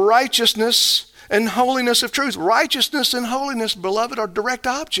in righteousness and holiness of truth. Righteousness and holiness, beloved, are direct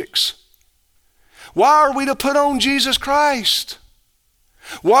objects. Why are we to put on Jesus Christ?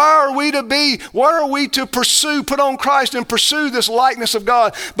 Why are we to put on Christ and pursue this likeness of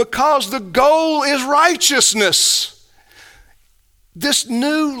God? Because the goal is righteousness. This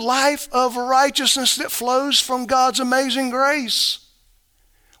new life of righteousness that flows from God's amazing grace.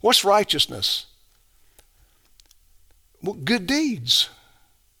 What's righteousness? Well, good deeds.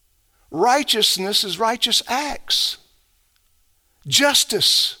 Righteousness is righteous acts.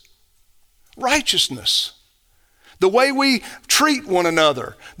 Justice. Righteousness. The way we treat one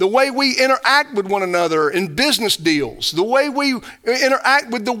another, the way we interact with one another in business deals, the way we interact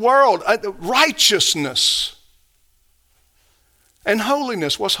with the world, righteousness. And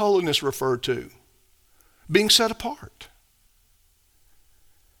holiness, what's holiness referred to? Being set apart.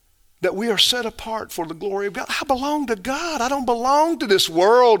 That we are set apart for the glory of God. I belong to God. I don't belong to this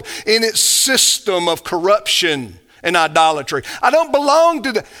world in its system of corruption and idolatry. I don't belong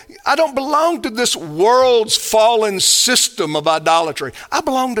to this world's fallen system of idolatry. I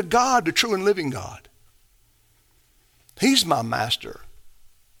belong to God, the true and living God. He's my master.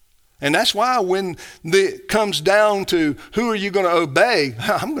 And that's why when it comes down to who are you going to obey,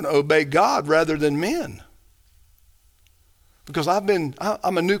 I'm going to obey God rather than men. Because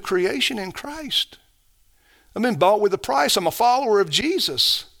I'm a new creation in Christ. I've been bought with a price. I'm a follower of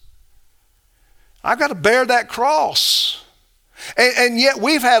Jesus. I've got to bear that cross. And yet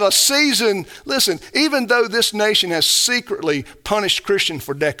we've had a season, listen, even though this nation has secretly punished Christians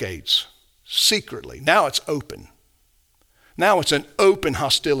for decades, secretly, now it's open. Now it's an open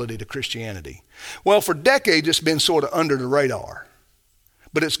hostility to Christianity. Well, for decades it's been sort of under the radar,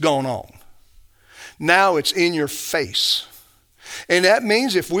 but it's gone on. Now it's in your face. And that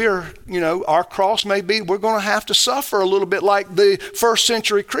means if our cross may be, we're going to have to suffer a little bit like the first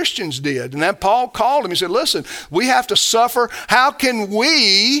century Christians did. And that Paul called him. He said, listen, we have to suffer. How can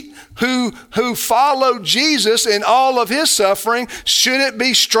we who follow Jesus in all of his suffering, should it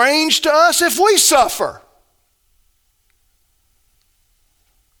be strange to us if we suffer?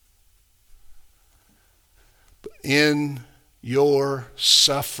 But in your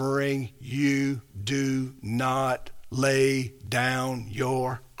suffering, you do not lay down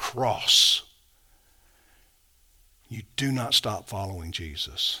your cross. You do not stop following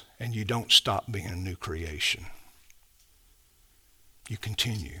Jesus, and you don't stop being a new creation. You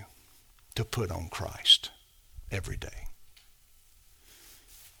continue to put on Christ every day.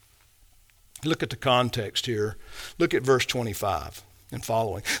 Look at the context here. Look at verse 25 and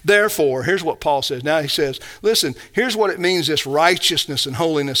following. Therefore, here's what Paul says. Now he says, listen, here's what it means, this righteousness and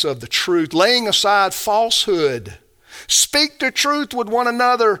holiness of the truth, laying aside falsehood. Speak the truth with one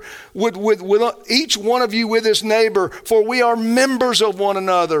another, with each one of you with his neighbor, for we are members of one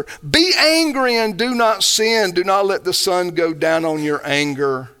another. Be angry and do not sin. Do not let the sun go down on your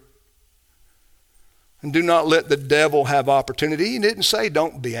anger. And do not let the devil have opportunity. He didn't say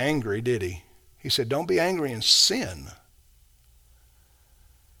don't be angry, did he? He said don't be angry and sin.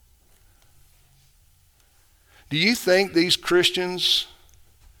 Do you think these Christians,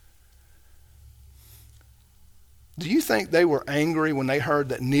 do you think they were angry when they heard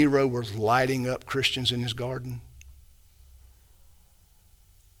that Nero was lighting up Christians in his garden?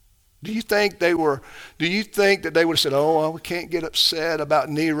 Do you think that they would have said, oh, well, we can't get upset about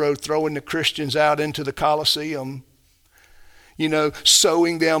Nero throwing the Christians out into the Colosseum?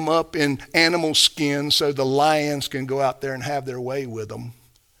 Sewing them up in animal skins so the lions can go out there and have their way with them.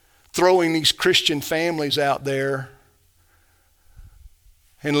 Throwing these Christian families out there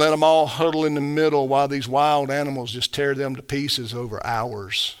and let them all huddle in the middle while these wild animals just tear them to pieces over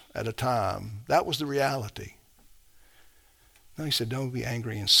hours at a time. That was the reality. No, he said, don't be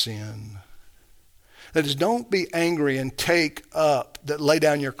angry and sin. That is, don't be angry and lay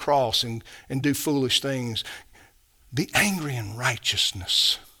down your cross and do foolish things. Be angry in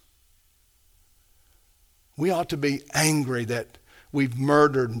righteousness. We ought to be angry that we've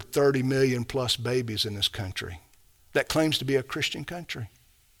murdered 30 million plus babies in this country that claims to be a Christian country,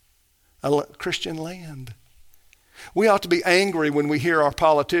 a Christian land. We ought to be angry when we hear our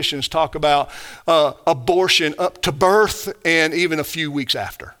politicians talk about abortion up to birth and even a few weeks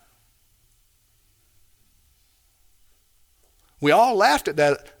after. We all laughed at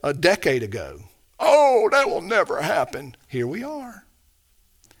that a decade ago. Oh, that will never happen. Here we are.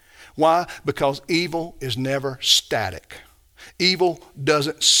 Why? Because evil is never static. Evil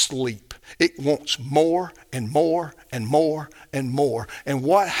doesn't sleep. It wants more and more and more and more. And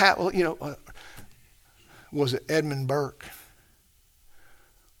what happened, was it Edmund Burke?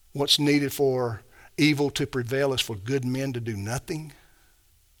 What's needed for evil to prevail is for good men to do nothing.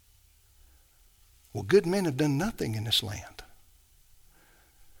 Well, good men have done nothing in this land.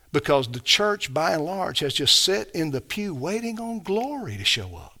 Because the church, by and large, has just sat in the pew waiting on glory to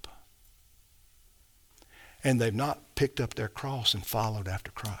show up. And they've not picked up their cross and followed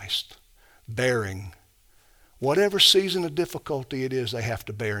after Christ, bearing whatever season of difficulty it is they have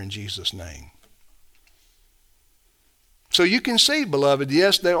to bear in Jesus' name. So you can see, beloved,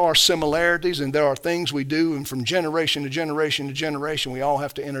 yes, there are similarities and there are things we do, and from generation to generation to generation, we all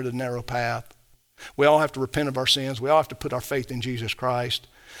have to enter the narrow path. We all have to repent of our sins. We all have to put our faith in Jesus Christ.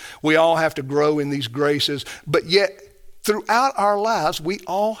 We all have to grow in these graces, but yet throughout our lives, we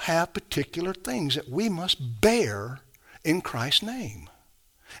all have particular things that we must bear in Christ's name.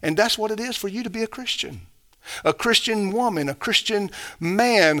 And that's what it is for you to be a Christian. A Christian woman, a Christian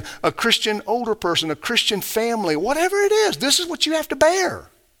man, a Christian older person, a Christian family, whatever it is, this is what you have to bear.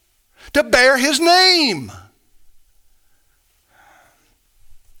 To bear his name.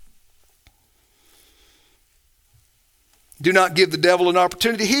 Do not give the devil an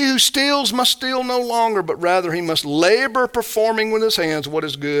opportunity. He who steals must steal no longer, but rather he must labor, performing with his hands what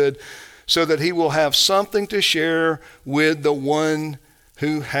is good, so that he will have something to share with the one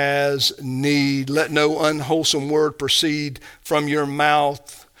who has need. Let no unwholesome word proceed from your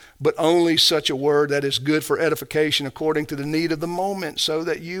mouth, but only such a word that is good for edification according to the need of the moment, so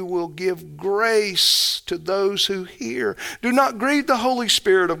that you will give grace to those who hear. Do not grieve the Holy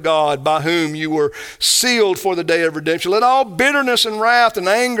Spirit of God, by whom you were sealed for the day of redemption. Let all bitterness and wrath and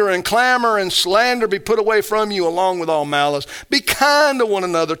anger and clamor and slander be put away from you, along with all malice. Be kind to one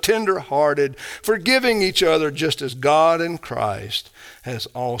another, tender-hearted, forgiving each other, just as God in Christ has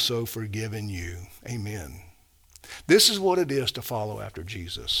also forgiven you. Amen. This is what it is to follow after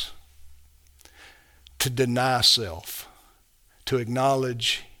Jesus. To deny self, to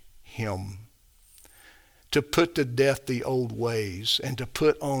acknowledge him, to put to death the old ways, and to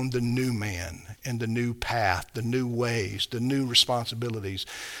put on the new man and the new path, the new ways, the new responsibilities.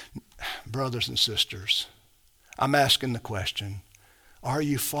 Brothers and sisters, I'm asking the question, are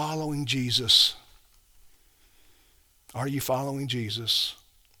you following Jesus? Are you following Jesus?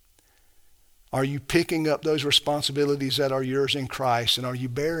 Are you picking up those responsibilities that are yours in Christ, and are you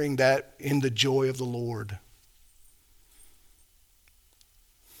bearing that in the joy of the Lord?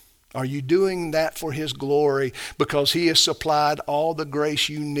 Are you doing that for his glory because he has supplied all the grace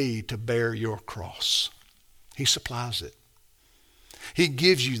you need to bear your cross? He supplies it. He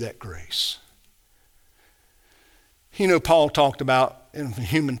gives you that grace. Paul talked about, in a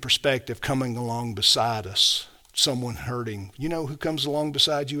human perspective, coming along beside us, someone hurting. You know who comes along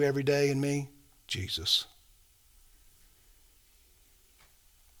beside you every day and me? Jesus.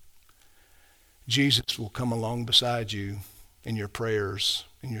 Jesus will come along beside you in your prayers,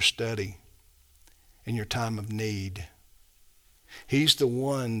 in your study, in your time of need. He's the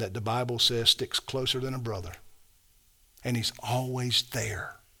one that the Bible says sticks closer than a brother. And he's always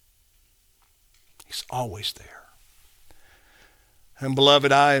there. He's always there. And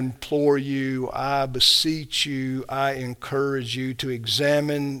beloved, I implore you, I beseech you, I encourage you to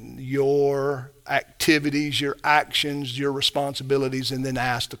examine your activities, your actions, your responsibilities, and then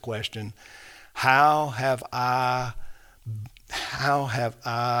ask the question, how have I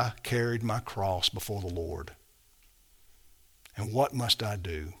carried my cross before the Lord? And what must I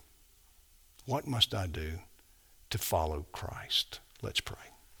do What must I do to follow Christ? Let's pray.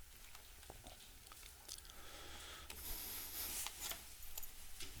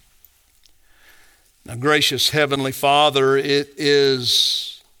 Now, gracious Heavenly Father, it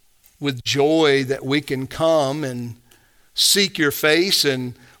is with joy that we can come and seek your face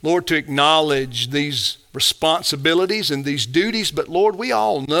and, Lord, to acknowledge these responsibilities and these duties. But, Lord, we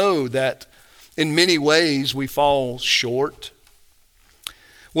all know that in many ways we fall short.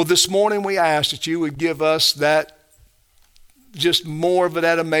 Well, this morning we ask that you would give us that, just more of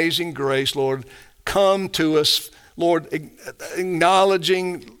that amazing grace, Lord. Come to us, Lord,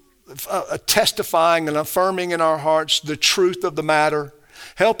 acknowledging, testifying and affirming in our hearts the truth of the matter,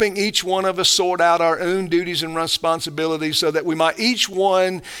 helping each one of us sort out our own duties and responsibilities so that we might each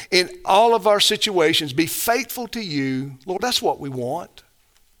one in all of our situations be faithful to you. Lord, that's what we want.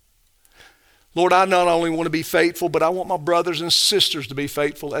 Lord, I not only want to be faithful, but I want my brothers and sisters to be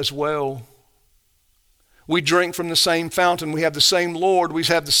faithful as well. We drink from the same fountain. We have the same Lord. We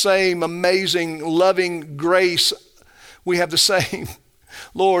have the same amazing, loving grace. We have the same,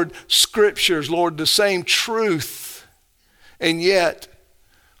 Lord, scriptures, Lord, the same truth. And yet,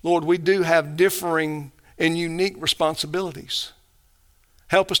 Lord, we do have differing and unique responsibilities.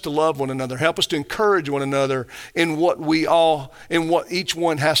 Help us to love one another. Help us to encourage one another in what each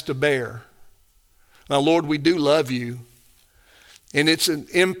one has to bear. Now, Lord, we do love you, and it's an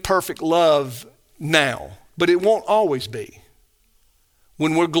imperfect love now, but it won't always be.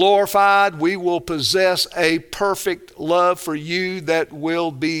 When we're glorified, we will possess a perfect love for you that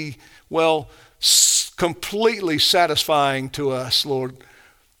will be, completely satisfying to us, Lord,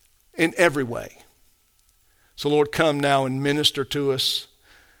 in every way. So, Lord, come now and minister to us.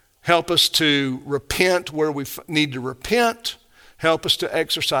 Help us to repent where we need to repent. Help us to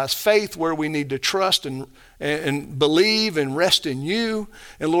exercise faith where we need to trust and believe and rest in you.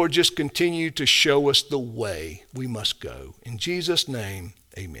 And Lord, just continue to show us the way we must go. In Jesus' name,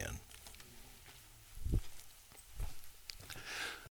 amen.